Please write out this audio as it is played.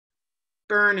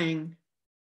burning,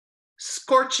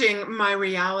 scorching my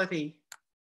reality.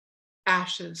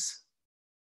 Ashes.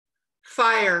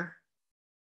 Fire,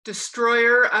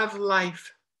 destroyer of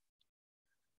life.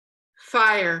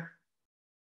 Fire,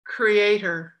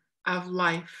 creator of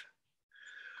life.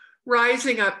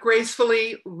 Rising up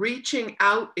gracefully, reaching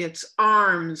out its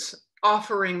arms,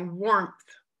 offering warmth,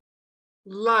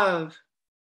 love,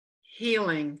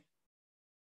 healing,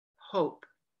 hope.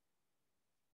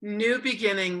 New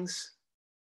beginnings,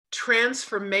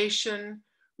 transformation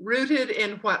rooted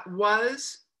in what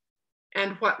was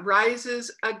and what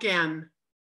rises again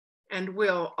and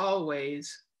will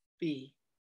always be.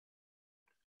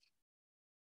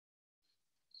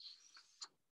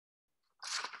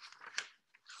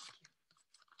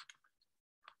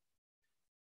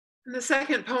 And the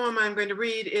second poem I'm going to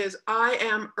read is I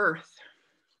Am Earth.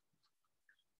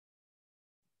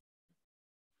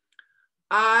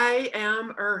 I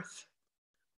am earth,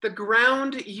 the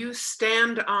ground you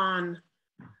stand on.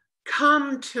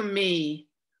 Come to me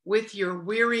with your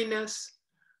weariness.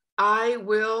 I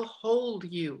will hold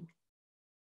you.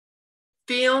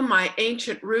 Feel my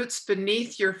ancient roots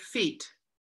beneath your feet.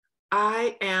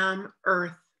 I am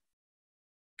earth.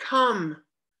 Come,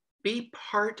 be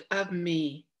part of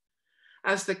me.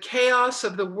 As the chaos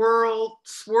of the world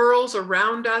swirls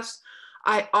around us,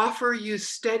 I offer you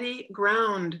steady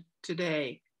ground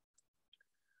today.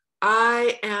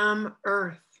 I am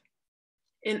earth.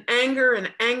 In anger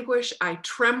and anguish, I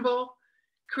tremble,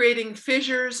 creating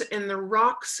fissures in the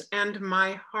rocks and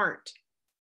my heart.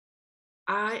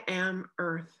 I am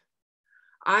earth.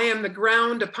 I am the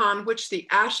ground upon which the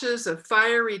ashes of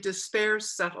fiery despair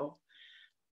settle.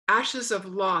 Ashes of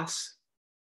loss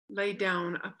lay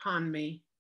down upon me.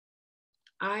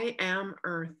 I am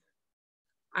earth.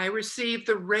 I receive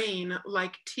the rain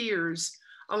like tears,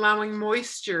 allowing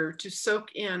moisture to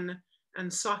soak in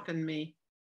and soften me.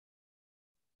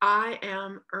 I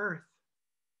am earth.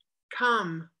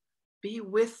 Come, be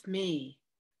with me.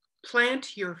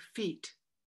 Plant your feet.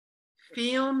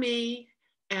 Feel me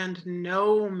and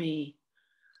know me.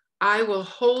 I will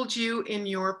hold you in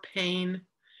your pain,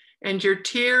 and your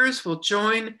tears will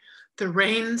join the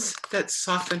rains that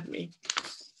soften me.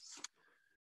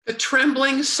 The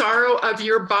trembling sorrow of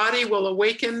your body will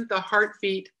awaken the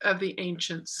heartbeat of the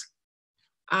ancients.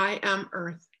 I am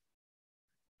earth.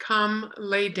 Come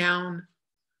lay down,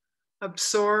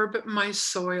 absorb my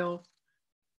soil,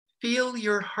 feel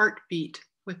your heartbeat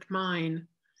with mine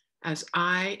as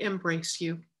I embrace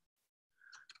you.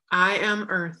 I am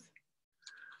earth.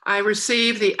 I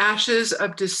receive the ashes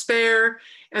of despair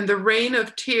and the rain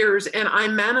of tears, and I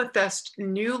manifest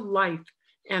new life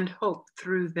and hope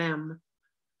through them.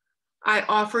 I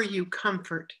offer you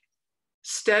comfort,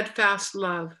 steadfast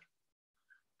love.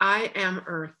 I am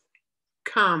earth.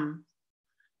 Come,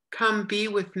 come be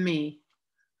with me.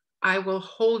 I will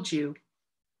hold you.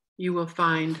 You will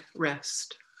find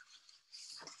rest.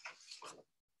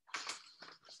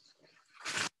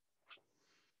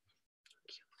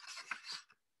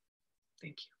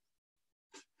 Thank you.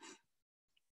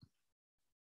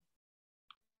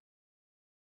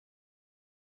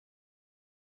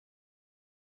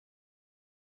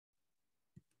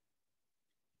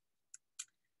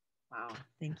 Wow,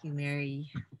 thank you, Mary.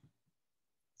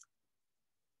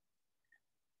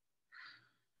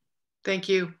 Thank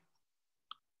you.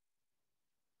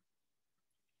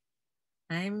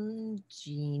 I'm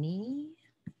Jeannie.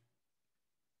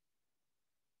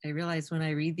 I realize when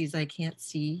I read these, I can't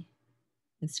see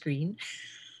the screen.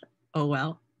 Oh,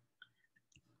 well.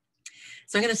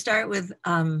 So I'm going to start with,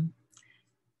 I'm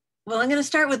going to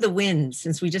start with the wind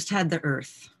since we just had the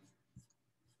earth.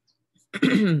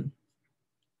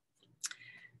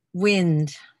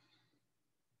 Wind.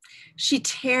 She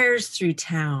tears through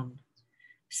town,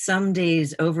 some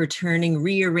days overturning,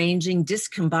 rearranging,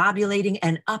 discombobulating,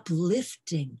 and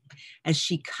uplifting as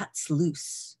she cuts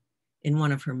loose in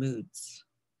one of her moods.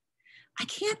 I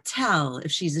can't tell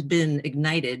if she's been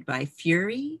ignited by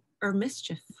fury or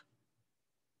mischief.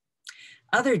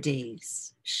 Other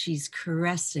days, she's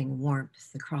caressing warmth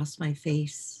across my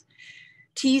face,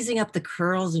 teasing up the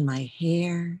curls in my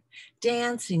hair,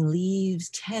 dancing leaves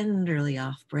tenderly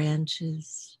off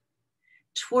branches,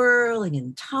 twirling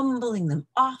and tumbling them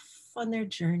off on their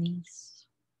journeys.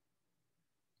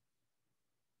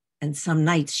 And some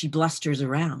nights she blusters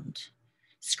around,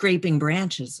 scraping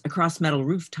branches across metal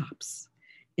rooftops,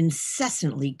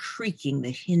 incessantly creaking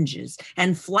the hinges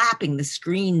and flapping the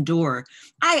screen door.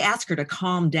 I ask her to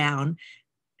calm down,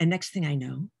 and next thing I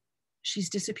know, she's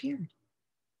disappeared.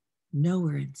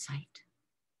 Nowhere in sight.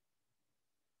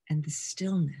 And the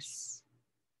stillness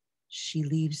she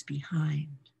leaves behind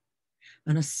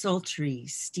on a sultry,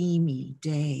 steamy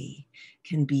day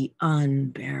can be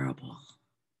unbearable.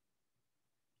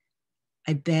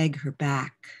 I beg her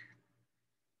back,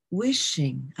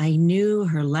 wishing I knew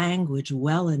her language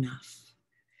well enough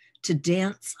to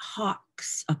dance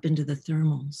hawks up into the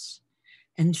thermals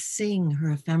and sing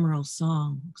her ephemeral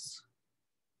songs.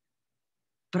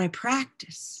 But I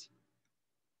practice,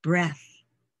 breath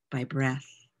by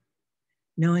breath,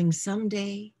 knowing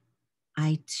someday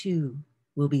I too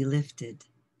will be lifted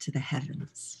to the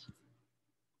heavens.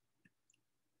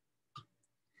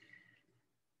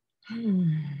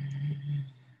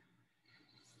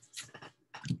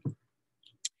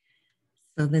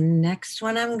 So the next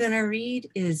one I'm going to read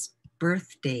is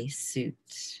Birthday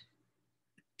Suit.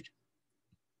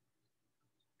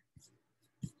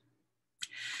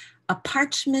 A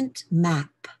parchment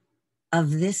map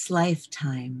of this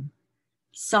lifetime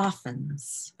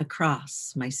softens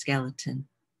across my skeleton,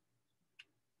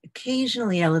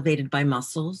 occasionally elevated by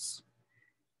muscles,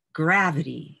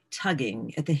 gravity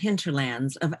tugging at the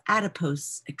hinterlands of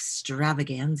adipose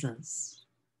extravaganzas.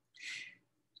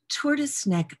 Tortoise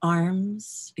neck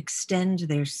arms extend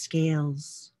their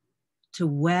scales to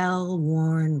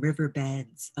well-worn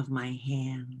riverbeds of my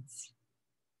hands.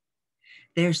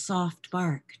 Their soft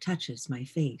bark touches my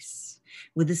face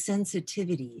with the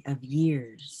sensitivity of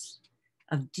years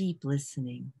of deep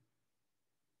listening.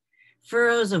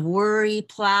 Furrows of worry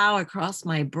plow across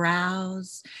my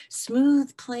brows.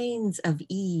 Smooth plains of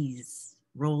ease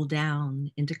roll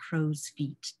down into crow's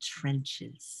feet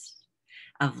trenches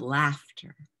of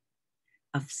laughter,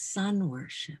 of sun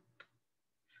worship,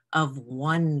 of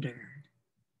wonder.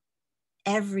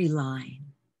 Every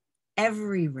line,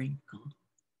 every wrinkle,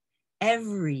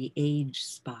 every age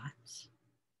spot,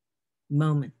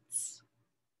 moments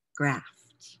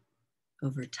graphed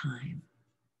over time.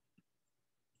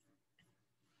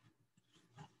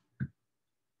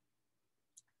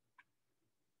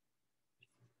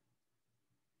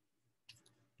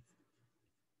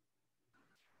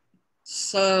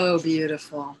 So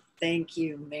beautiful. Thank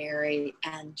you, Mary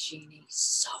and Jeannie.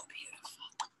 So beautiful.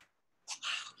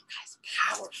 Wow, you guys,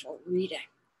 powerful reading.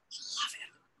 Love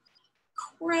it.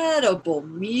 Incredible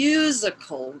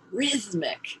musical,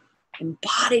 rhythmic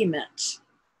embodiment.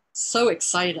 So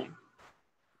exciting.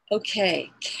 Okay,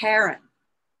 Karen,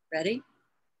 ready?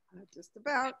 Just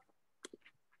about.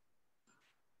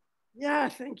 Yeah,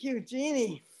 thank you,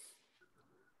 Jeannie.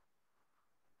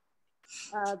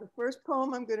 The first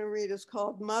poem I'm going to read is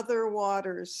called Mother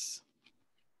Waters.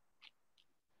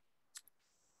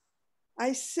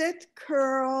 I sit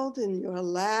curled in your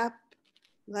lap,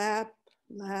 lap,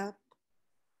 lap,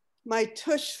 my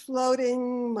tush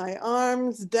floating, my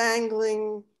arms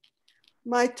dangling,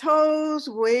 my toes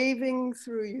waving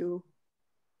through you.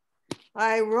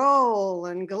 I roll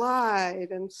and glide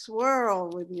and swirl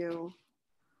with you.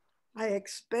 I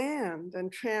expand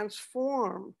and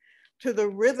transform to the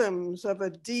rhythms of a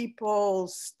deep,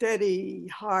 old, steady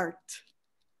heart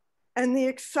and the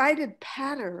excited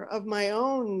patter of my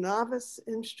own novice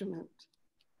instrument.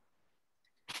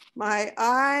 My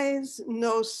eyes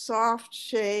know soft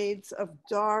shades of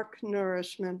dark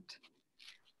nourishment,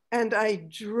 and I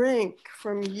drink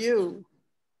from you,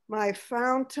 my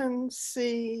fountain,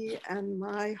 sea, and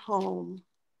my home.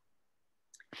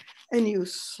 And you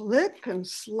slip and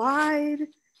slide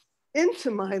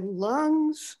into my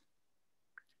lungs,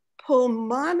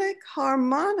 pulmonic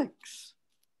harmonics.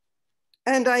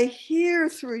 And I hear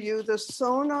through you the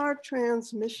sonar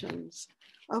transmissions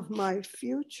of my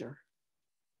future.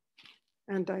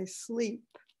 And I sleep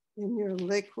in your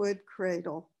liquid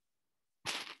cradle.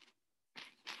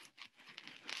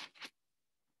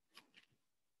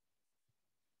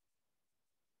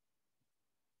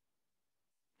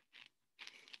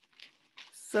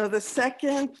 So the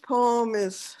second poem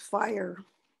is Fire.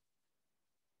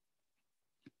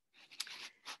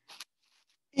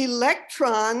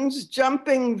 Electrons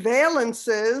jumping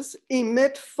valences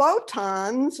emit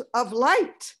photons of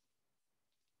light.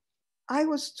 I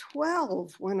was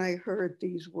 12 when I heard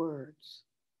these words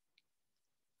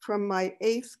from my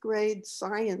 8th grade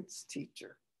science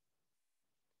teacher.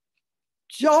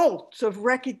 Jolt of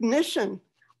recognition,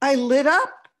 I lit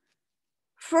up.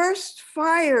 First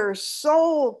fire,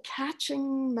 soul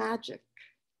catching magic.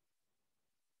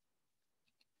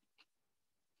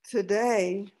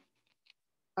 Today,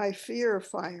 I fear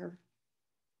fire.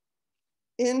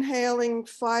 Inhaling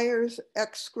fire's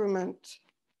excrement,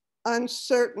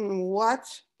 uncertain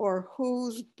what or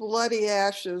whose bloody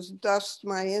ashes dust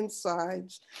my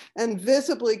insides and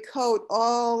visibly coat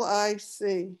all I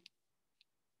see.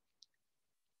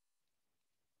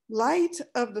 Light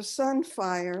of the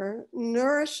sunfire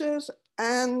nourishes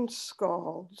and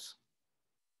scalds,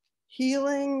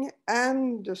 healing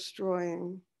and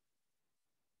destroying.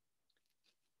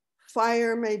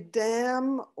 Fire may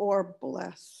damn or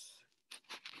bless.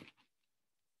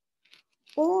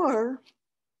 Or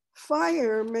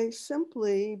fire may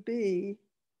simply be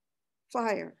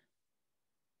fire.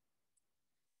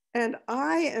 And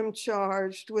I am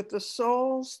charged with the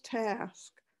soul's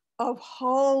task of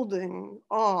holding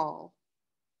all.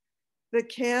 The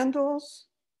candles,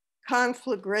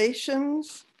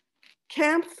 conflagrations,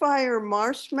 campfire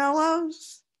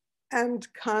marshmallows, and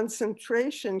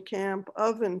concentration camp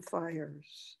oven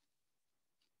fires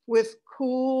with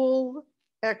cool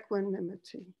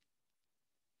equanimity.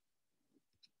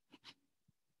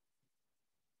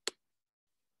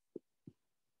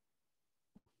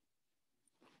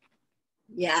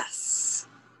 Yes.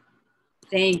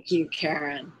 Thank you,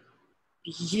 Karen.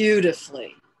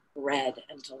 Beautifully read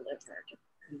and delivered,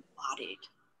 embodied.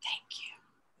 Thank you.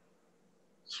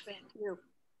 Love it. You.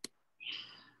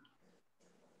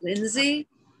 Lindsay,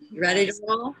 you ready to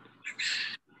roll?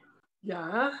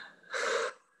 Yeah.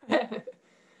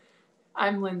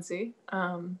 I'm Lindsay.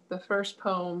 The first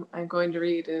poem I'm going to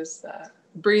read is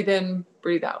Breathe In,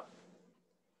 Breathe Out.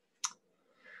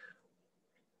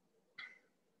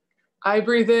 I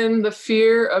breathe in the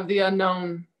fear of the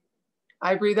unknown.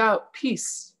 I breathe out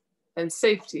peace and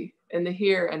safety in the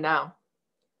here and now.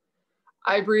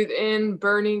 I breathe in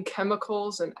burning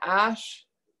chemicals and ash.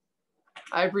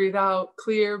 I breathe out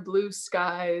clear blue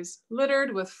skies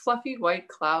littered with fluffy white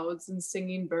clouds and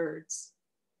singing birds.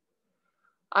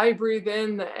 I breathe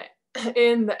in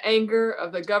the anger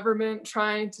of the government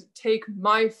trying to take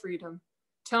my freedom,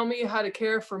 tell me how to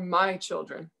care for my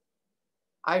children.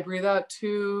 I breathe out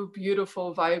two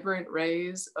beautiful, vibrant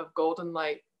rays of golden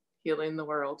light healing the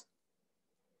world.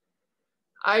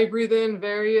 I breathe in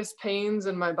various pains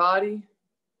in my body.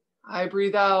 I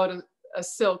breathe out a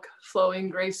silk flowing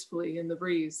gracefully in the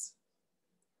breeze.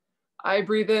 I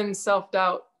breathe in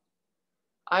self-doubt.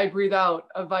 I breathe out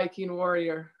a Viking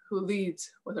warrior who leads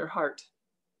with her heart.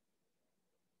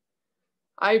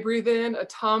 I breathe in a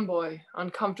tomboy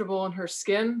uncomfortable in her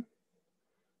skin.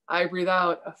 I breathe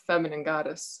out a feminine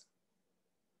goddess.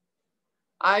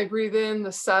 I breathe in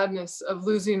the sadness of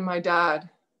losing my dad.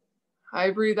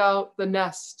 I breathe out the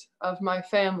nest of my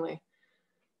family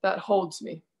that holds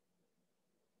me.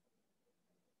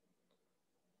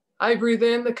 I breathe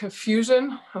in the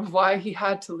confusion of why he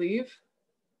had to leave.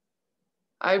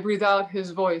 I breathe out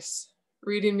his voice,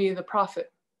 reading me the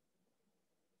prophet.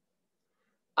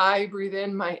 I breathe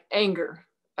in my anger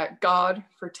at God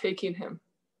for taking him.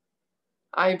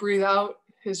 I breathe out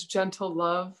his gentle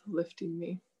love lifting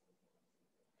me.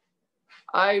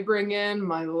 I bring in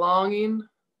my longing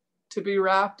to be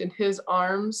wrapped in his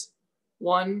arms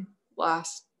one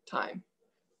last time.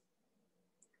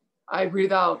 I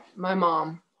breathe out my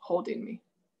mom holding me.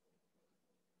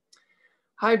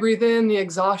 I breathe in the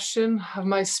exhaustion of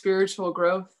my spiritual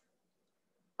growth.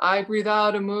 I breathe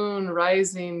out a moon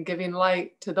rising, giving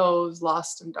light to those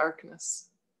lost in darkness.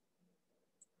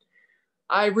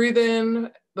 I breathe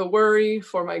in the worry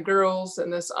for my girls in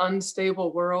this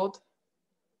unstable world.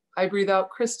 I breathe out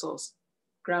crystals,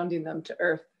 grounding them to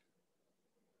earth.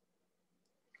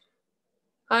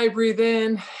 I breathe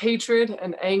in hatred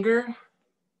and anger.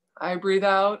 I breathe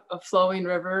out a flowing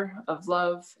river of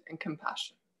love and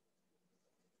compassion.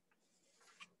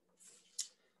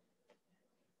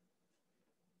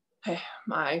 Okay,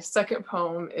 my second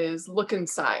poem is Look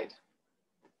Inside.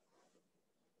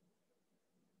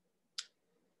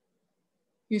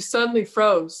 You suddenly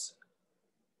froze,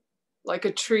 like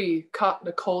a tree caught in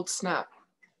a cold snap.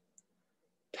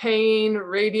 Pain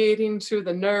radiating through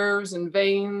the nerves and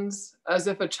veins, as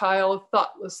if a child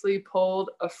thoughtlessly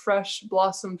pulled a fresh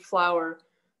blossomed flower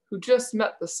who just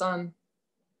met the sun.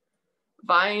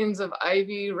 Vines of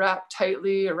ivy wrapped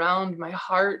tightly around my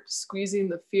heart, squeezing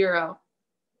the fear out.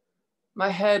 My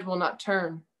head will not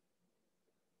turn.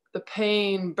 The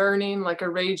pain burning like a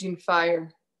raging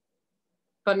fire,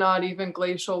 but not even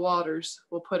glacial waters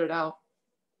will put it out.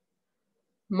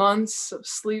 Months of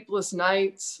sleepless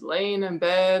nights, laying in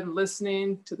bed,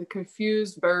 listening to the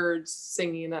confused birds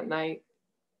singing at night.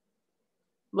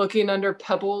 Looking under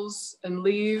pebbles and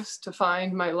leaves to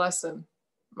find my lesson,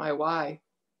 my why.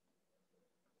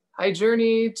 I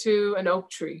journey to an oak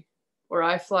tree where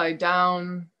I fly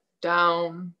down,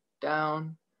 down,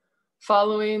 down,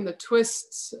 following the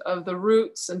twists of the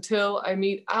roots until I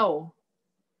meet Owl.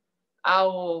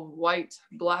 Owl, white,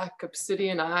 black,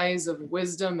 obsidian eyes of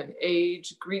wisdom and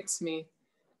age, greets me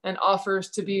and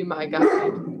offers to be my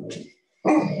guide.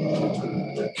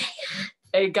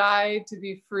 A guide to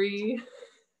be free,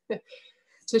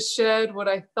 to shed what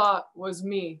I thought was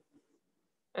me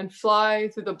and fly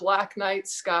through the black night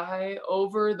sky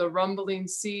over the rumbling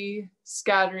sea,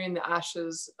 scattering the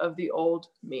ashes of the old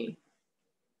me.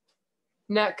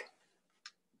 Neck,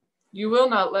 you will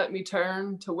not let me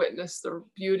turn to witness the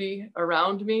beauty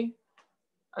around me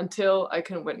until I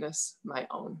can witness my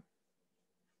own.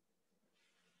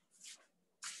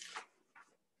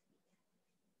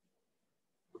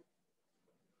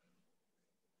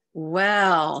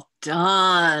 Well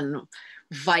done,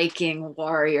 Viking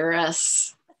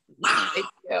warrioress. Wow. Thank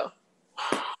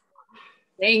you.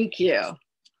 Thank you.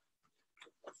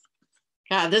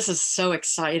 God, this is so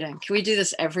exciting. Can we do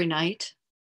this every night?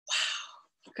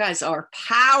 Wow, you guys are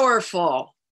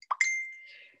powerful.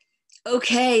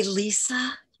 Okay,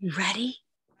 Lisa, you ready?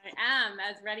 I am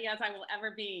as ready as I will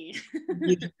ever be.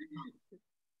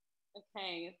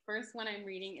 Okay, first one I'm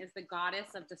reading is The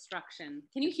Goddess of Destruction.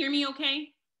 Can you hear me okay?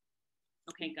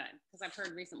 Okay, good, because I've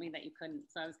heard recently that you couldn't,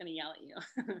 so I was gonna yell at you.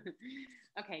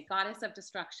 Okay, Goddess of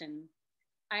Destruction.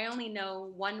 I only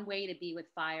know one way to be with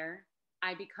fire.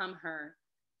 I become her.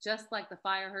 Just like the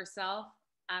fire herself,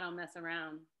 I don't mess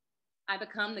around. I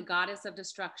become the goddess of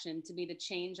destruction to be the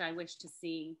change I wish to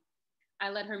see. I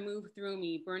let her move through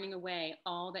me, burning away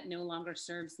all that no longer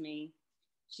serves me.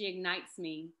 She ignites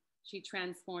me. She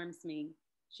transforms me.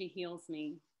 She heals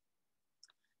me.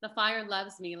 The fire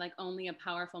loves me like only a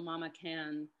powerful mama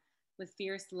can, with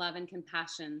fierce love and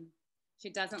compassion. She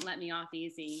doesn't let me off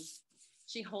easy.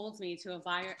 She holds me to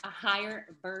a higher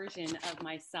version of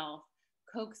myself,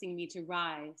 coaxing me to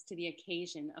rise to the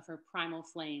occasion of her primal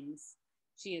flames.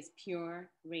 She is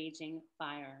pure, raging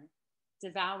fire,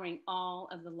 devouring all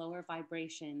of the lower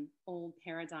vibration, old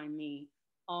paradigm me.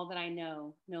 All that I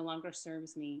know no longer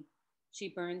serves me. She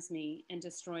burns me and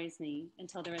destroys me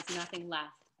until there is nothing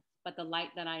left but the light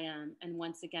that I am. And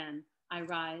once again, I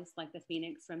rise like the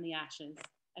phoenix from the ashes,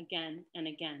 again and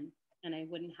again, and I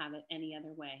wouldn't have it any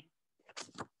other way.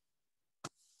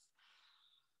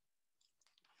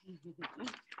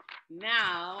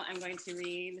 Now I'm going to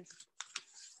read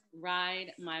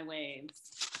Ride My Waves.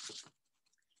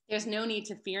 There's no need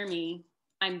to fear me.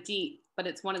 I'm deep, but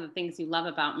it's one of the things you love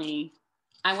about me.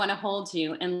 I want to hold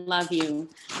you and love you,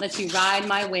 let you ride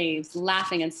my waves,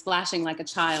 laughing and splashing like a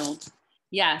child.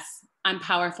 Yes, I'm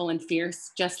powerful and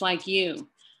fierce, just like you,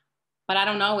 but I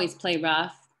don't always play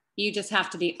rough. You just have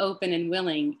to be open and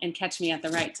willing and catch me at the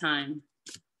right time.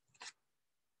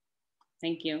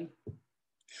 Thank you.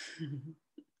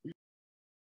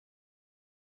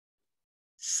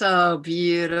 So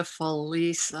beautiful,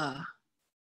 Lisa.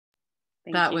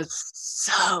 That you. was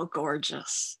so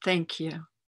gorgeous. Thank you.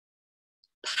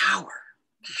 Power.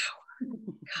 God.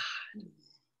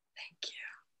 Thank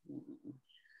you.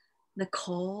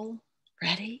 Nicole,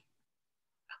 ready?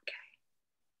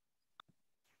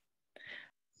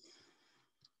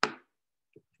 Okay.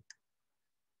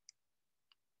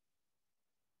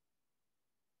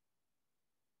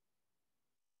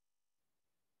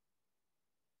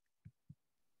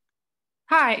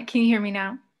 Hi, can you hear me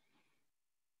now?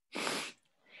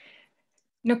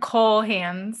 Nicole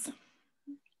Hands.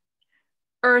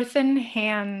 Earthen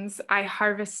hands I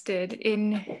harvested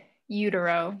in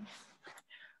utero,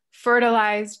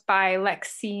 fertilized by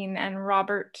Lexine and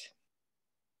Robert.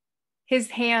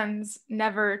 His hands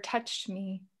never touched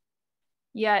me,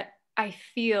 yet I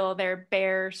feel their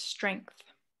bare strength.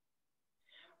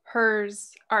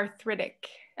 Hers arthritic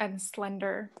and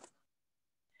slender.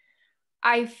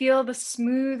 I feel the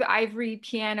smooth ivory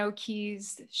piano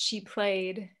keys she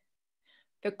played,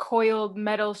 the coiled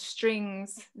metal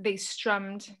strings they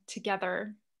strummed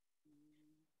together,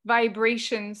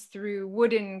 vibrations through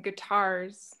wooden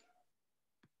guitars.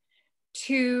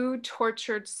 Two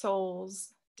tortured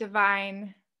souls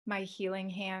divine my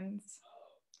healing hands,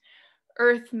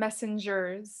 earth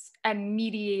messengers and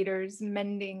mediators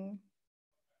mending,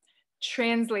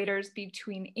 translators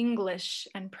between English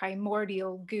and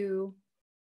primordial goo.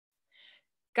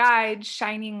 Guide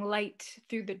shining light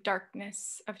through the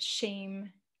darkness of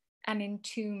shame and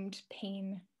entombed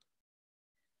pain.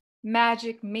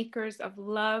 Magic makers of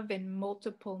love in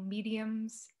multiple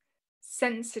mediums,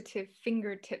 sensitive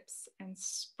fingertips and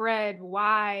spread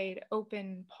wide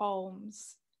open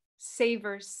palms,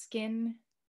 savor skin,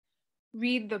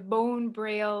 read the bone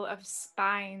braille of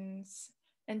spines,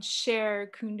 and share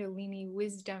Kundalini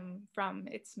wisdom from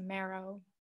its marrow.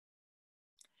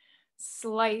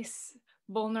 Slice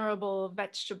vulnerable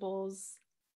vegetables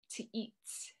to eat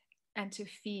and to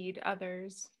feed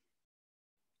others.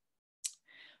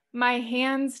 My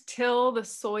hands till the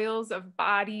soils of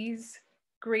bodies,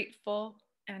 grateful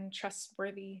and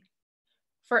trustworthy,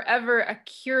 forever a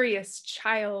curious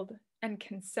child and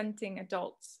consenting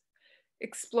adults,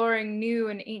 exploring new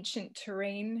and ancient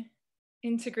terrain,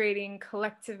 integrating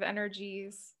collective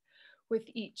energies with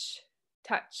each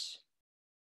touch.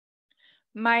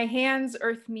 My hands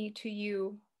earth me to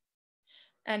you,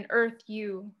 and earth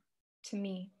you to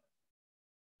me.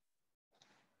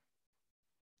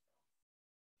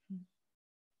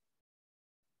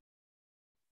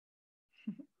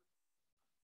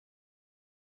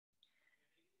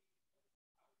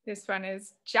 This one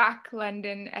is Jack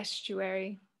London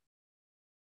Estuary.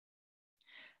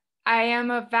 I am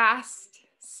a vast,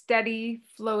 steady,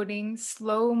 floating,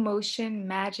 slow motion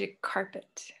magic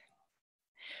carpet.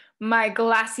 My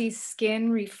glassy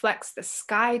skin reflects the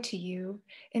sky to you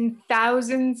in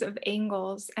thousands of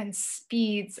angles and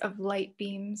speeds of light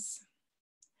beams.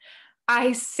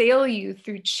 I sail you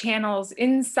through channels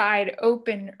inside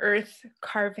open earth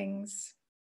carvings.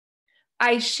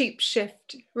 I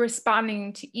shapeshift,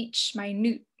 responding to each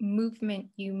minute movement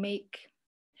you make,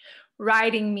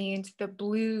 riding me into the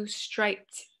blue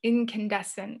striped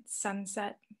incandescent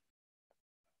sunset.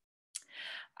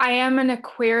 I am an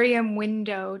aquarium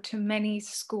window to many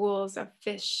schools of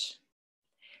fish.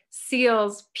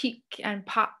 Seals peek and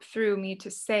pop through me to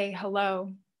say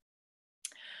hello.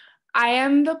 I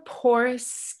am the porous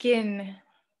skin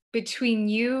between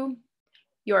you,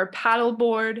 your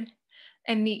paddleboard,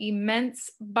 and the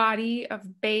immense body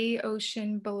of bay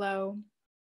ocean below.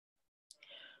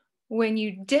 When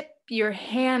you dip your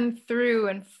hand through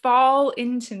and fall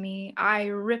into me, I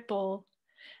ripple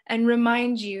and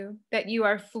remind you that you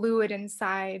are fluid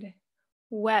inside,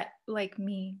 wet like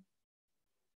me.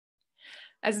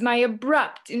 As my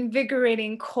abrupt,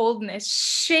 invigorating coldness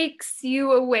shakes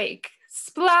you awake,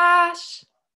 splash!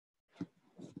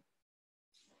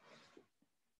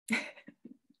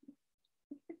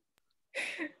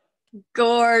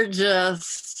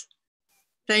 Gorgeous.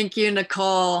 Thank you,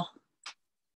 Nicole.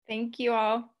 Thank you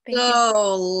all. Thank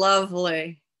So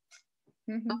lovely.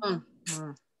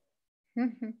 you.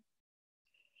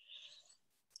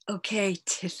 Okay,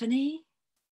 Tiffany,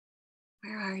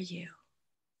 where are you?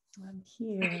 I'm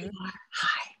here. There you are.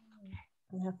 Hi.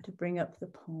 I have to bring up the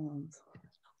poems.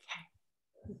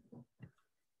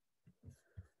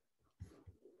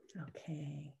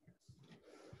 Okay.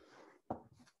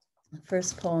 The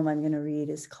first poem I'm going to read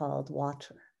is called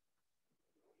Water.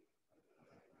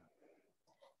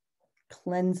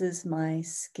 Cleanses my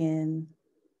skin,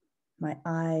 my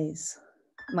eyes,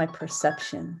 my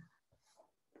perception.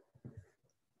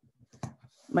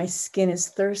 My skin is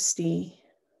thirsty,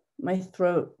 my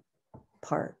throat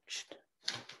parched.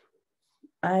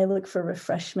 I look for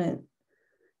refreshment,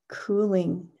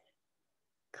 cooling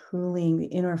the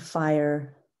inner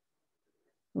fire,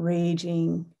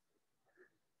 raging,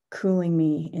 cooling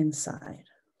me inside.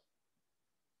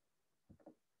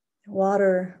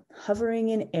 Water hovering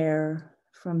in air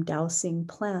from dousing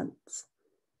plants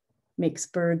makes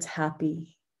birds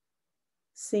happy,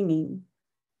 singing.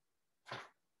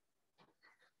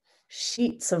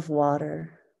 Sheets of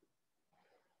water,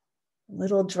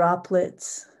 little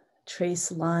droplets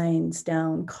trace lines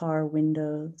down car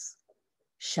windows,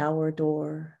 shower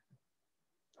door,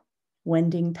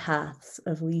 wending paths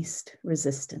of least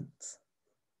resistance.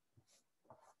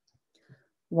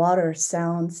 Water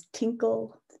sounds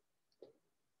tinkle,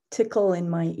 tickle in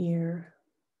my ear,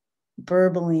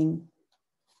 burbling,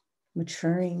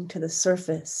 maturing to the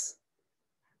surface.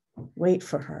 Wait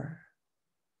for her.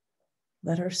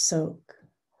 Let her soak.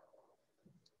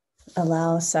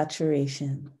 Allow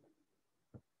saturation.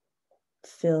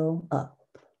 Fill up.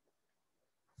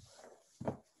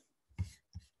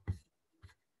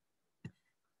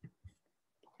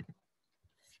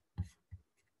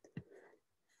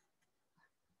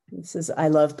 This is I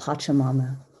Love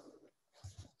Pachamama.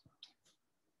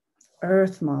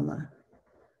 Earth Mama,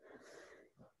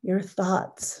 your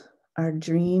thoughts are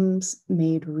dreams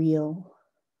made real.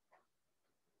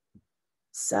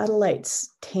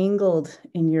 Satellites tangled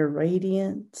in your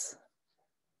radiance.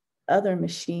 Other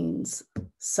machines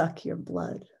suck your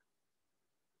blood.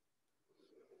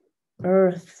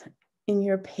 Earth in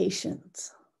your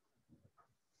patience.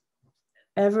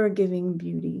 Ever giving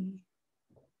beauty.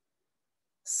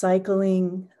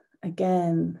 Cycling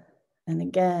again and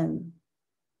again.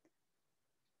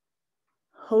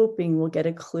 Hoping we'll get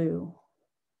a clue.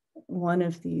 One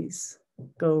of these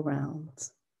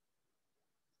go-rounds.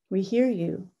 We hear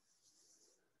you.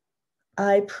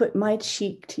 I put my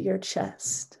cheek to your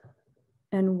chest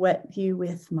and wet you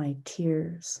with my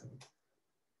tears.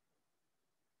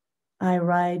 I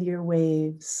ride your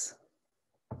waves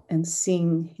and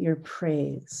sing your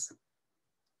praise.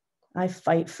 I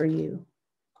fight for you.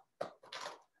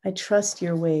 I trust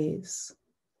your ways.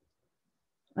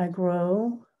 I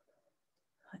grow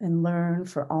and learn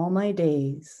for all my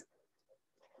days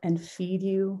and feed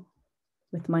you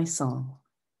with my song.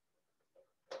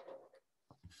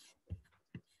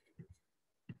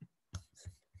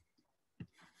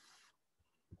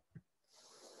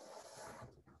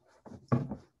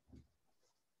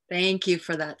 Thank you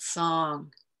for that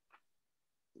song.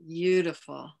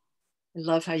 Beautiful. I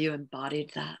love how you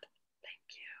embodied that. Thank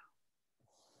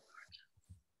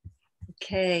you.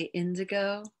 Okay,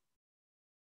 Indigo.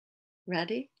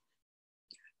 Ready?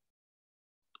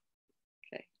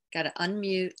 Okay, got to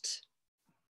unmute.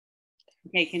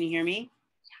 Okay, can you hear me?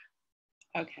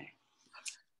 Yeah. Okay.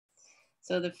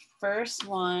 So the first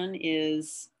one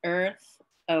is Earth,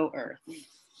 oh Earth.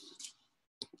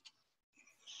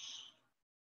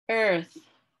 Earth,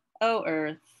 oh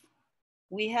Earth,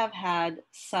 we have had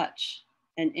such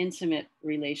an intimate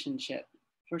relationship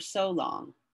for so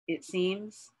long, it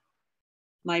seems.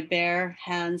 My bare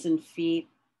hands and feet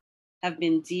have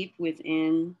been deep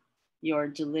within your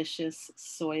delicious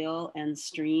soil and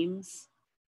streams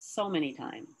so many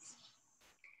times.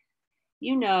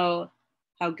 You know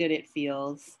how good it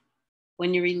feels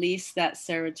when you release that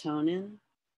serotonin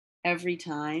every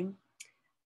time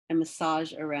I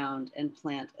massage around and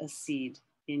plant a seed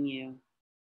in you.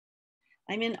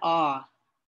 I'm in awe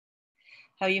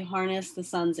how you harness the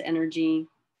sun's energy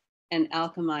and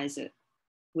alchemize it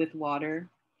with water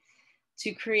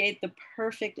to create the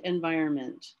perfect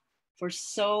environment for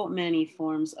so many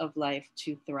forms of life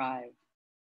to thrive,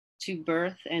 to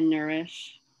birth and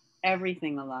nourish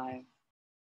everything alive.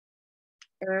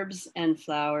 Herbs and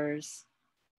flowers,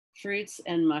 fruits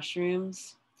and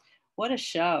mushrooms, what a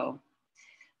show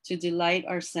to delight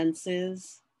our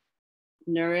senses,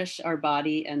 nourish our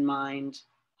body and mind,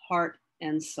 heart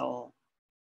and soul.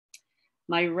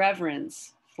 My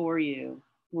reverence for you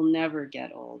will never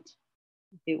get old.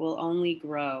 It will only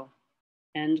grow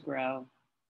and grow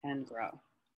and grow.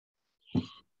 Thank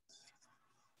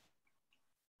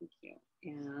you.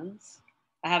 And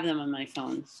I have them on my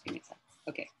phone. Just give me a sec.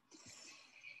 Okay.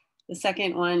 The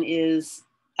second one is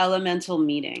elemental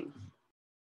meeting.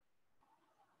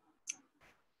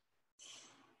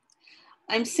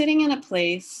 I'm sitting in a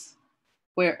place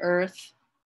where earth,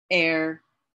 air,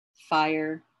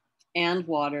 fire, and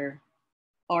water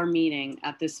are meeting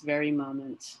at this very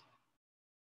moment.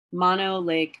 Mono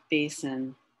Lake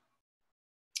Basin.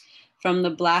 From the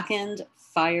blackened,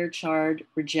 fire-charred,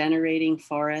 regenerating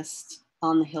forest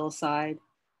on the hillside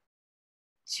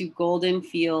to golden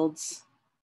fields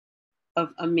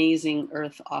of amazing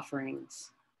earth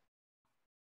offerings,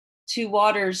 to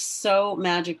waters so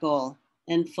magical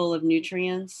and full of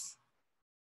nutrients,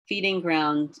 feeding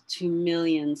ground to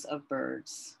millions of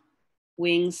birds,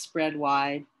 wings spread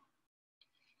wide,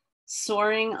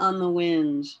 soaring on the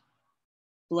wind,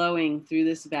 blowing through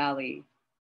this valley,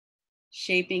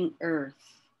 shaping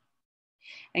earth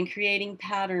and creating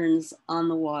patterns on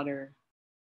the water,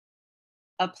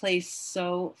 a place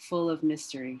so full of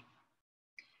mystery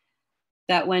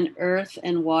that when earth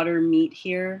and water meet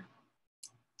here,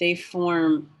 they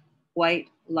form white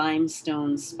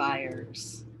limestone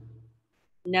spires,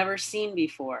 never seen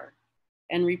before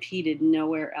and repeated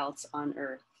nowhere else on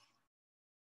earth.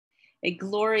 A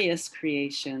glorious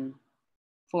creation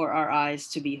for our eyes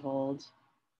to behold,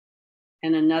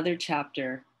 and another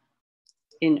chapter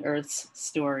in Earth's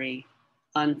story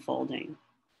unfolding.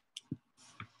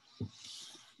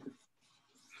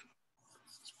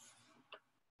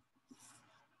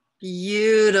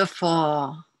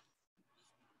 Beautiful.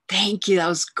 Thank you. That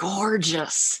was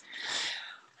gorgeous.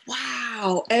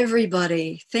 Wow,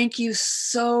 everybody. Thank you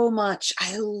so much.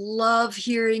 I love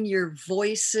hearing your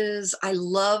voices. I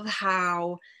love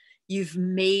how you've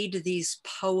made these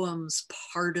poems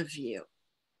part of you.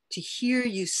 To hear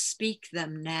you speak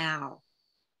them now,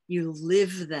 you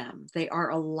live them. They are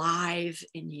alive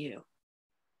in you.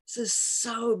 This is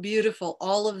so beautiful.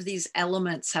 All of these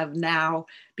elements have now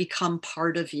become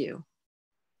part of you.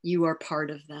 You are part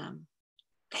of them.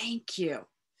 Thank you.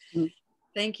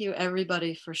 Thank you,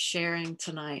 everybody, for sharing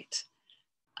tonight.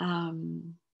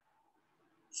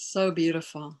 So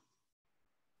beautiful.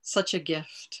 Such a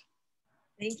gift.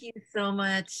 Thank you so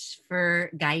much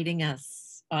for guiding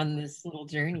us on this little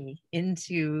journey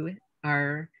into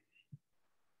our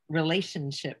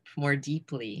relationship more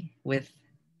deeply with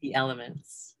the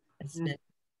elements. It's been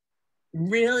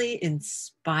really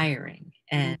inspiring,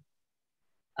 and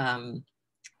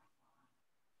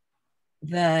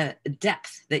the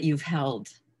depth that you've held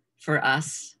for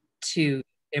us to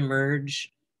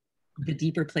emerge the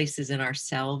deeper places in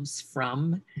ourselves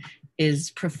from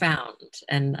is profound.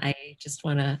 And I just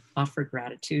want to offer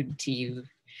gratitude to you,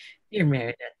 dear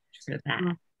Meredith, for that.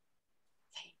 Thank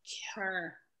you.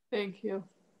 Her. Thank you.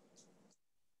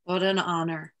 What an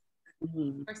honor.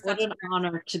 Mhm. What an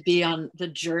honor to be on the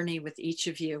journey with each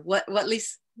of you. What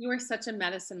Lisa? You are such a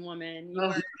medicine woman.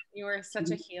 You are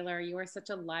such a healer. You are such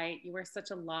a light. You are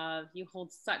such a love. You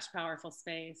hold such powerful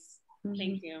space.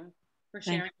 Thank you for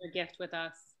sharing your gift with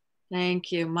us.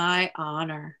 Thank you. My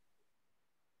honor.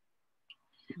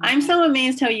 I'm so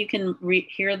amazed how you can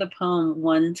hear the poem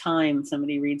one time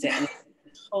somebody reads it and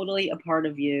it's totally a part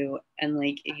of you, and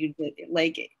like you did,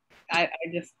 like I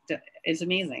just, it's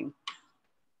amazing.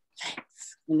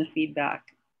 Thanks. And the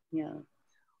feedback. Yeah.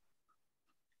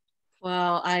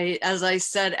 Well, as I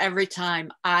said every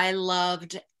time, I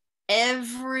loved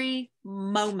every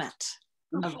moment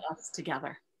of us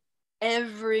together.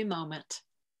 Every moment.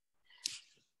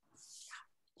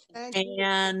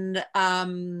 And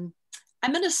I'm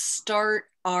going to start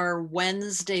our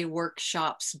Wednesday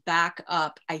workshops back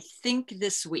up, I think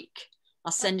this week.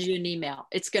 I'll send you an email.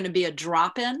 It's going to be a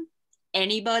drop-in.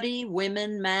 Anybody,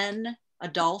 women, men,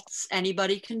 adults,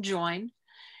 anybody can join.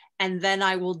 And then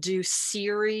I will do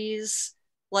series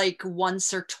like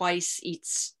once or twice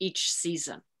each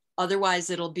season. Otherwise,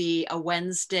 it'll be a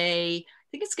Wednesday. I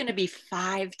think it's going to be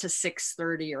 5 to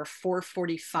 6:30 or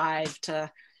 4:45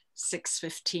 to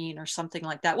 6:15 or something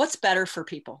like that. What's better for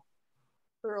people?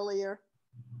 Earlier.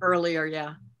 Earlier,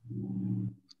 yeah.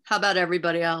 How about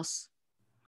everybody else?